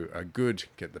ones who are good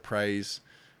get the praise,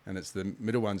 and it's the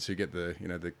middle ones who get the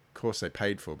the course they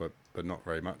paid for, but not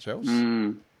very much else.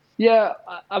 Yeah,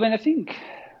 I mean, I think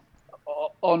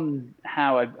on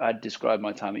how I'd describe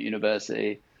my time at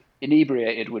university,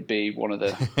 inebriated would be one of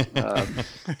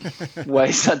the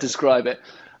ways I'd describe it.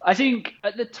 I think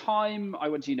at the time I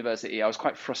went to university, I was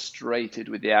quite frustrated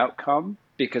with the outcome,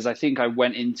 because I think I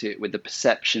went into it with the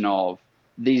perception of,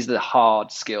 these are the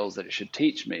hard skills that it should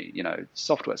teach me,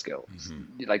 software skills,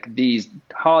 like these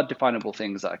hard definable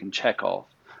things that I can check off.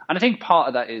 And I think part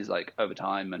of that is like over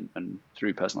time and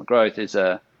through personal growth is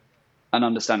an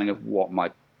understanding of what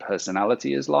my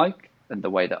personality is like, and the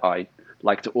way that I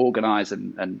like to organize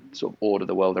and sort of order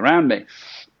the world around me.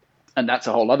 And that's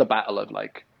a whole other battle of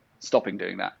like stopping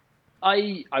doing that.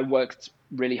 I worked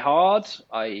really hard.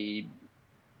 I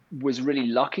was really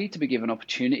lucky to be given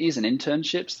opportunities and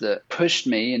internships that pushed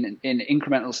me in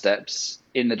incremental steps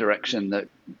in the direction that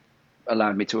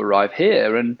allowed me to arrive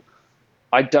here. And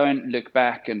I don't look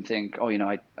back and think, oh,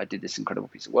 I did this incredible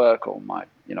piece of work, or my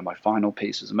final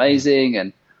piece was amazing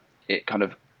and it kind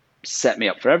of set me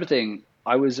up for everything.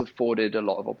 I was afforded a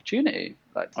lot of opportunity.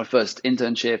 Like my first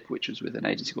internship, which was with an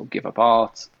agency called Give Up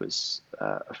Art, was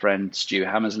a friend, Stu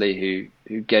Hammersley,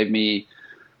 who gave me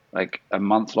like a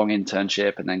month-long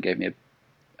internship and then gave me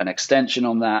an extension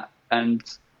on that. And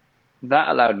that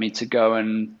allowed me to go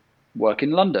and work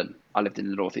in London. I lived in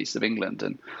the northeast of England,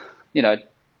 and you know,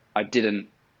 I didn't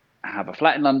have a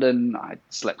flat in London. I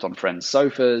slept on friends'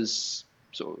 sofas,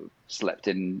 sort of slept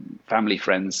in family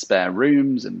friends' spare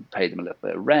rooms, and paid them a little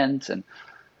bit of rent. And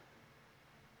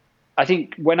I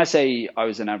think when I say I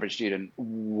was an average student,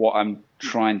 what I'm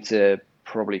trying to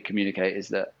probably communicate is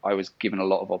that I was given a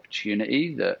lot of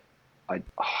opportunity that I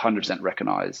 100%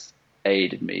 recognize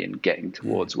aided me in getting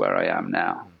towards where I am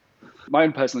now. My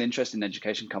own personal interest in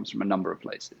education comes from a number of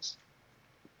places.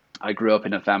 I grew up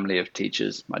in a family of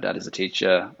teachers. My dad is a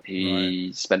teacher.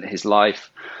 He spent his life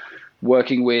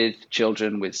working with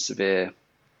children with severe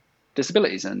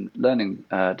disabilities and learning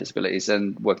disabilities,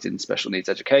 and worked in special needs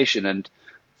education. And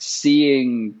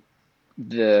seeing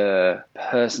the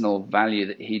personal value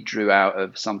that he drew out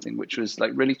of something which was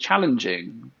like really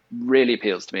challenging really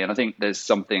appeals to me. And I think there's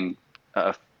something at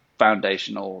a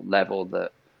foundational level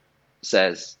that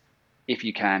says, if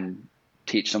you can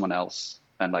teach someone else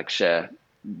and like share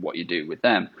what you do with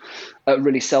them, at a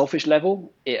really selfish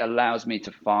level, it allows me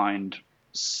to find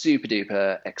super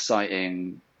duper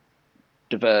exciting,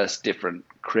 diverse, different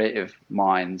creative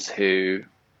minds who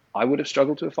I would have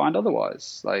struggled to find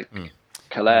otherwise. Like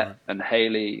Colette and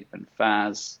Haley and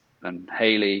Faz and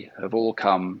Haley have all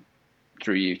come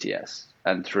through UTS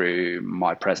and through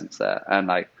my presence there. And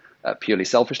like at a purely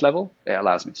selfish level, it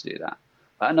allows me to do that.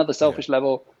 At another selfish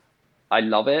level, I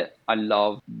love it. I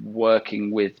love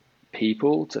working with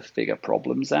people to figure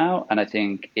problems out. And I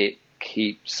think it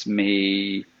keeps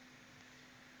me,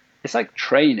 it's like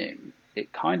training.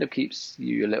 It kind of keeps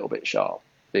you a little bit sharp,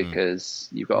 because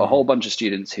you've got a whole bunch of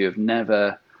students who have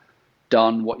never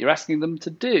done what you're asking them to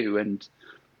do. And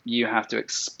you have to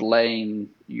explain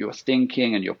your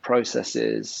thinking and your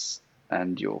processes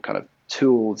and your kind of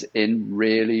tools in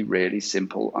really, really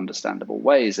simple, understandable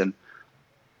ways. And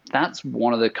that's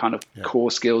one of the kind of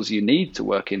core skills you need to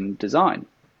work in design,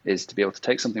 is to be able to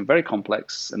take something very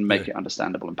complex and make it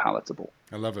understandable and palatable.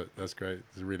 I love it. That's great.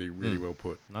 It's really, really well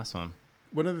put. Nice one.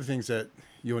 One of the things that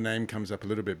your name comes up a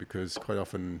little bit, because quite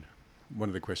often one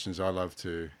of the questions I love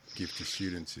to give to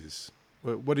students is,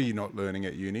 well, what are you not learning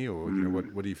at uni? Or you know,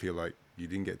 what do you feel like you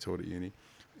didn't get taught at uni?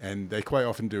 And they quite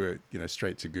often do it, you know,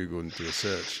 straight to Google and do a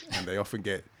search. And they often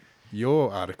get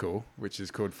your article, which is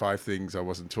called 5 Things I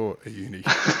Wasn't Taught at Uni.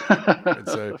 And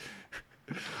so,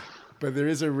 but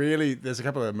there's a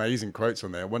couple of amazing quotes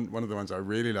on there. One of the ones I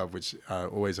really love, which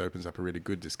always opens up a really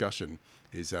good discussion,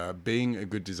 is being a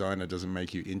good designer doesn't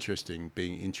make you interesting.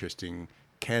 Being interesting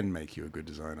can make you a good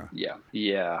designer.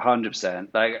 Yeah, 100%.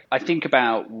 Like, I think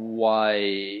about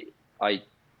why I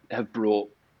have brought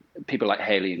people like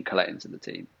Haley and Colette into the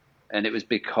team. And it was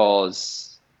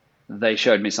because they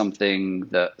showed me something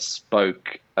that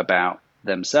spoke about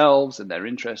themselves and their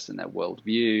interests and their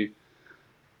worldview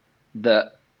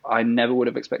that I never would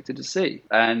have expected to see.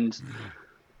 And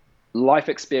life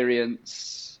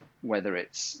experience, whether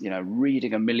it's, you know,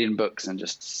 reading a million books and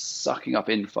just sucking up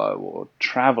info, or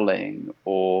traveling,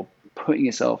 or putting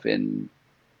yourself in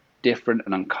different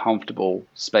and uncomfortable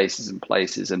spaces and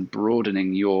places and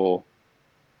broadening your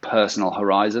personal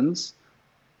horizons,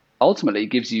 ultimately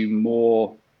gives you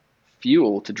more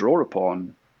fuel to draw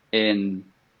upon in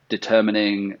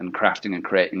determining and crafting and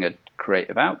creating a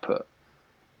creative output.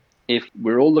 If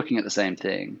we're all looking at the same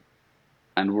thing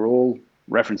and we're all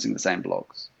referencing the same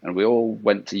blogs and we all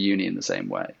went to uni in the same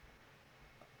way,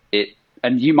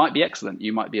 and you might be excellent,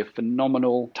 you might be a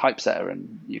phenomenal typesetter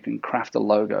and you can craft a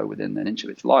logo within an inch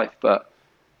of its life, but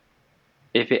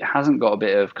if it hasn't got a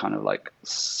bit of kind of like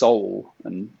soul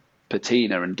and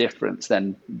patina and difference,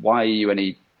 then why are you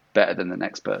any better than the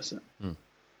next person?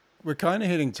 We're kind of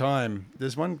hitting time.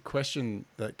 There's one question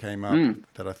that came up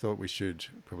that I thought we should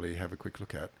probably have a quick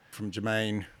look at. From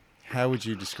Jermaine, how would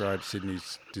you describe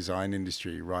Sydney's design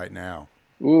industry right now?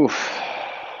 Oof,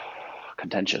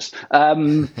 contentious.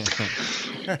 Hey,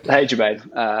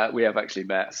 Jermaine, we have actually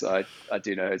met, so I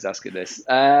do know who's asking this.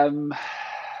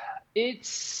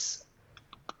 It's,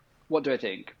 what do I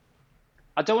think?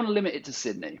 I don't want to limit it to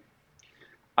Sydney.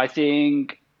 I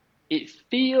think it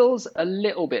feels a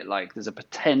little bit like there's a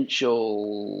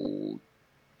potential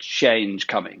change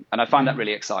coming. And I find that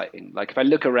really exciting. Like, if I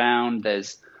look around,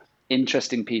 there's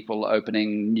interesting people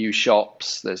opening new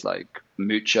shops. There's like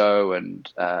Mucho and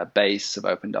Base have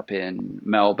opened up in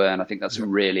Melbourne. I think that's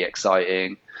really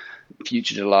exciting.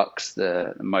 Future Deluxe,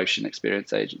 the motion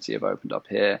experience agency, have opened up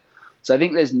here. So I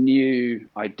think there's new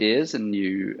ideas and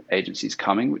new agencies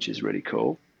coming, which is really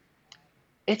cool.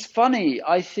 It's funny.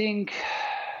 I think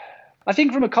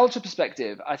from a culture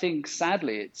perspective, I think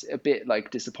sadly it's a bit like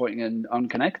disappointing and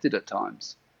unconnected at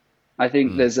times. I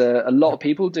think there's a lot of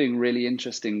people doing really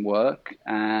interesting work,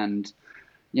 and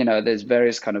there's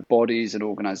various kind of bodies and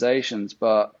organizations,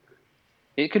 but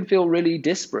it can feel really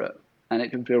disparate and it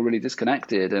can feel really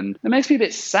disconnected, and it makes me a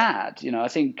bit sad. I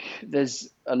think there's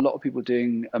a lot of people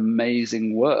doing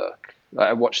amazing work. Like,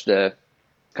 I watched the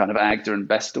kind of AGDA and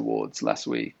Best Awards last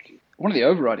week. One of the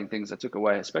overriding things I took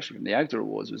away, especially from the AGDA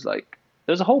Awards, was like,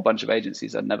 there's a whole bunch of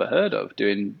agencies I'd never heard of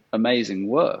doing amazing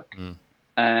work.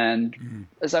 And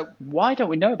it's like, why don't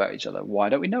we know about each other? Why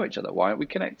don't we know each other? Why aren't we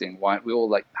connecting? Why aren't we all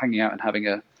like hanging out and having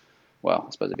I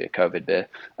suppose it'd be a COVID beer,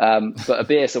 but a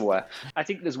beer somewhere. I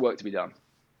think there's work to be done,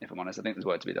 if I'm honest. I think there's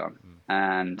work to be done.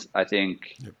 And I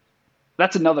think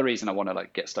that's another reason I want to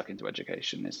like get stuck into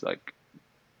education, is like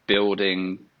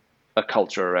building a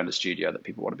culture around a studio that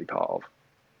people want to be part of.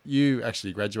 You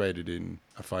actually graduated in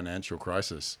a financial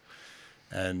crisis,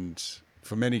 and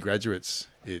for many graduates,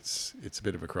 it's a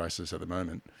bit of a crisis at the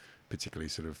moment, particularly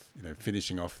sort of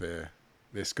finishing off their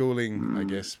schooling, I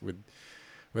guess,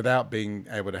 without being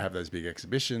able to have those big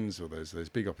exhibitions or those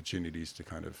big opportunities to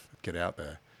kind of get out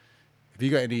there. Have you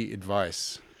got any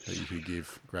advice that you could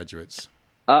give graduates?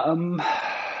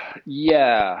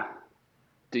 Yeah,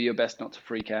 do your best not to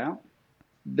freak out.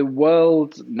 The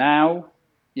world now,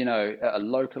 at a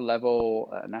local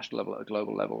level, at a national level, at a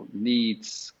global level,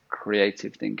 needs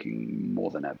creative thinking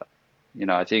more than ever.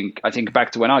 I think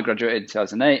back to when I graduated in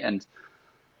 2008, and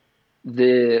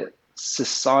the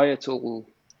societal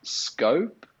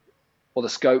scope, or the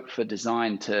scope for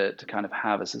design to kind of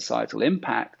have a societal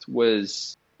impact,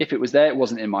 was, if it was there, it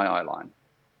wasn't in my eye line.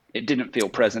 It didn't feel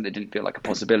present. It didn't feel like a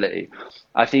possibility.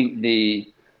 I think the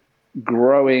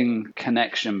growing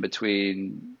connection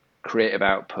between creative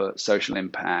output, social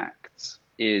impact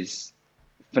is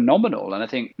phenomenal. And I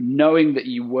think knowing that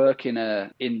you work in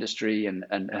an industry and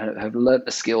have learnt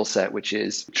a skill set which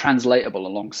is translatable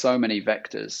along so many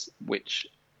vectors, which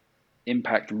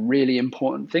impact really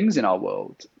important things in our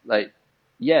world. Like,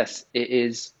 yes, it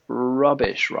is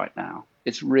rubbish right now.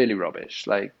 It's really rubbish.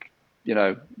 Like,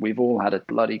 we've all had a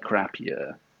bloody crap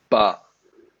year, but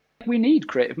we need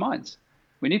creative minds.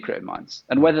 We need creative minds.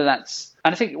 And whether that's,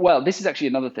 and I think, this is actually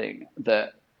another thing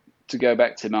that, to go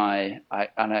back to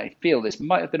I feel this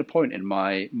might have been a point in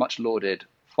my much lauded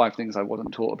 5 things I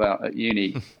wasn't taught about at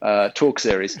uni talk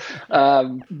series.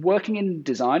 Working in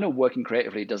design or working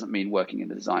creatively doesn't mean working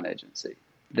in a design agency.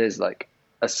 There's like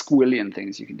a squillion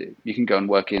things you can do. You can go and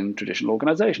work in traditional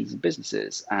organizations and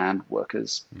businesses and work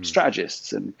as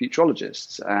strategists and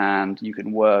futurologists, and you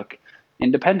can work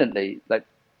independently. Like,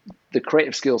 the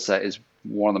creative skill set is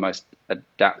one of the most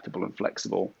adaptable and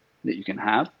flexible that you can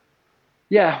have.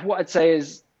 Yeah, what I'd say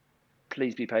is,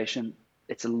 please be patient.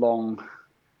 It's a long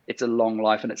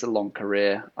life and it's a long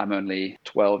career. I'm only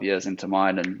 12 years into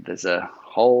mine, and there's a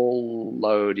whole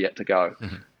load yet to go.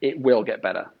 It will get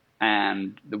better,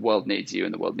 and the world needs you,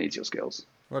 and the world needs your skills.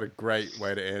 What a great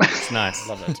way to end. It's nice.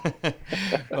 Love it.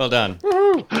 Well done.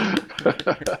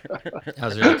 That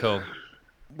was really cool.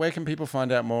 Where can people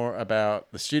find out more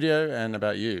about the studio and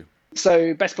about you?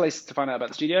 So best place to find out about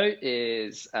the studio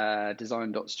is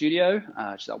design.studio,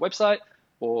 which is our website,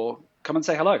 or come and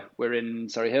say hello. We're in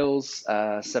Surrey Hills,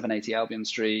 780 Albion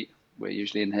Street. We're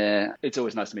usually in here. It's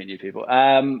always nice to meet new people.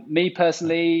 Me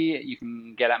personally, you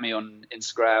can get at me on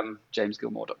Instagram,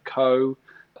 jamesgilmore.co,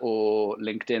 or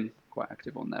LinkedIn. Quite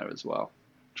active on there as well.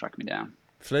 Track me down.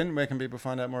 Flynn, where can people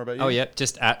find out more about you? Oh, yeah,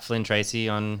 just at Flynn Tracy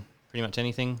on pretty much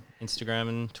anything, Instagram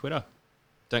and Twitter.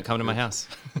 Don't come to my house.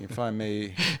 You can find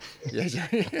me.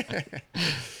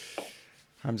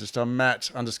 I'm just on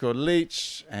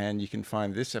Matt_Leach, and you can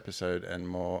find this episode and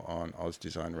more on Oz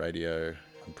Design Radio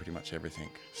and pretty much everything.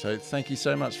 So thank you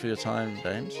so much for your time,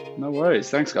 James. No worries.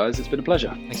 Thanks, guys. It's been a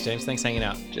pleasure. Thanks, James. Thanks for hanging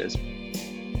out. Cheers.